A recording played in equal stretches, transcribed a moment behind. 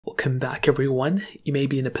Welcome back everyone. You may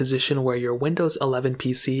be in a position where your Windows 11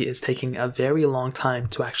 PC is taking a very long time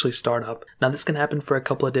to actually start up. Now this can happen for a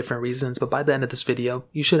couple of different reasons, but by the end of this video,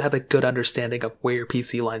 you should have a good understanding of where your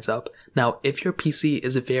PC lines up. Now if your PC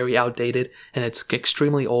is very outdated and it's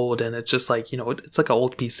extremely old and it's just like, it's like an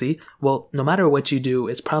old PC, well, no matter what you do,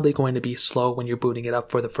 it's probably going to be slow when you're booting it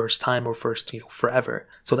up for the first time or forever.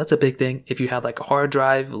 So that's a big thing. If you have like a hard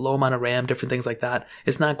drive, low amount of RAM, different things like that,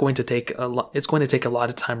 it's going to take a lot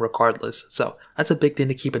of time regardless. So that's a big thing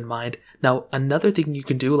to keep in mind. Now, another thing you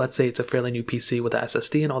can do, let's say it's a fairly new PC with a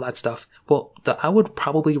SSD and all that stuff. Well, I would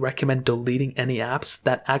probably recommend deleting any apps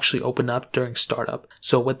that actually open up during startup.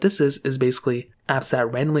 So what this is basically apps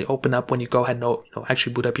that randomly open up when you go ahead and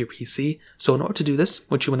actually boot up your PC. So in order to do this,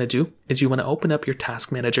 what you want to do is you want to open up your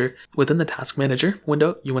task manager. Within the task manager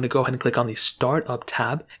window, you want to go ahead and click on the startup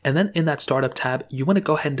tab. And then in that startup tab, you want to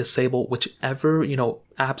go ahead and disable whichever,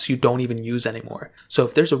 apps you don't even use anymore. So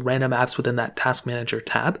if there's a random apps within that task manager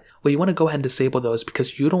tab, well, you want to go ahead and disable those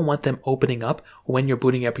because you don't want them opening up when you're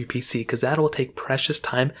booting up your PC, because that will take precious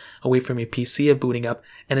time away from your PC of booting up,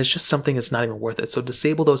 and it's just something that's not even worth it. So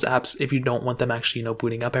disable those apps if you don't want them actually,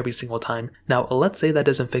 booting up every single time. Now, let's say that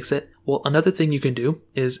doesn't fix it. Well, another thing you can do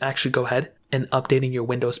is actually go ahead and updating your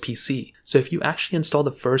Windows PC. So if you actually install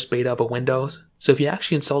the first beta of a Windows, so if you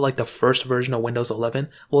actually install like the first version of Windows 11,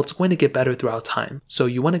 well, it's going to get better throughout time. So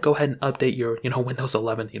you want to go ahead and update your, Windows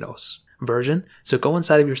 11, version. So go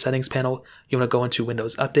inside of your settings panel, you want to go into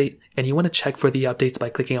Windows Update, and you want to check for the updates by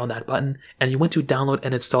clicking on that button, and you want to download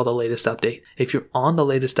and install the latest update. If you're on the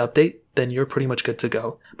latest update, then you're pretty much good to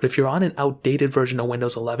go. But if you're on an outdated version of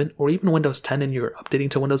Windows 11 or even Windows 10 and you're updating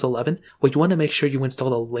to Windows 11, well, you want to make sure you install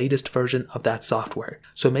the latest version of that software.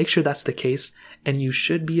 So make sure that's the case, and you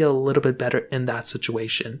should be a little bit better in that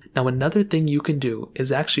situation. Now, another thing you can do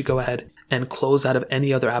is actually go ahead and close out of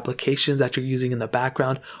any other applications that you're using in the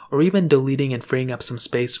background, or even deleting and freeing up some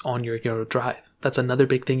space on your drive. That's another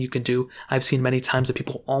big thing you can do. I've seen many times of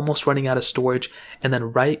people almost running out of storage, and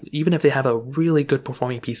then even if they have a really good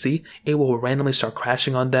performing PC, it will randomly start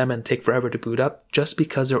crashing on them and take forever to boot up just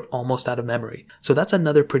because they're almost out of memory. So that's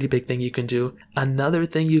another pretty big thing you can do. Another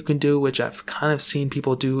thing you can do, which I've kind of seen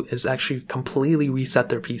people do, is actually completely reset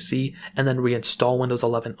their PC and then reinstall Windows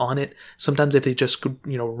 11 on it. Sometimes if they just,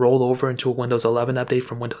 roll over into a Windows 11 update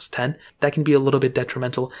from Windows 10, that can be a little bit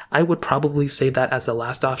detrimental. I would probably save that as the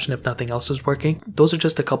last option if nothing else is working. Those are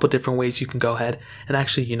just a couple different ways you can go ahead and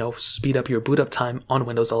actually, speed up your boot up time on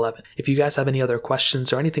Windows 11. If you guys have any other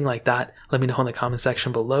questions or anything like that, let me know in the comment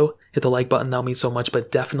section below. Hit the like button, that'll mean so much, but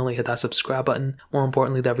definitely hit that subscribe button. More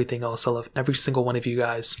importantly than everything else, I love every single one of you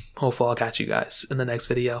guys. Hopefully I'll catch you guys in the next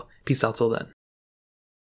video. Peace out till then.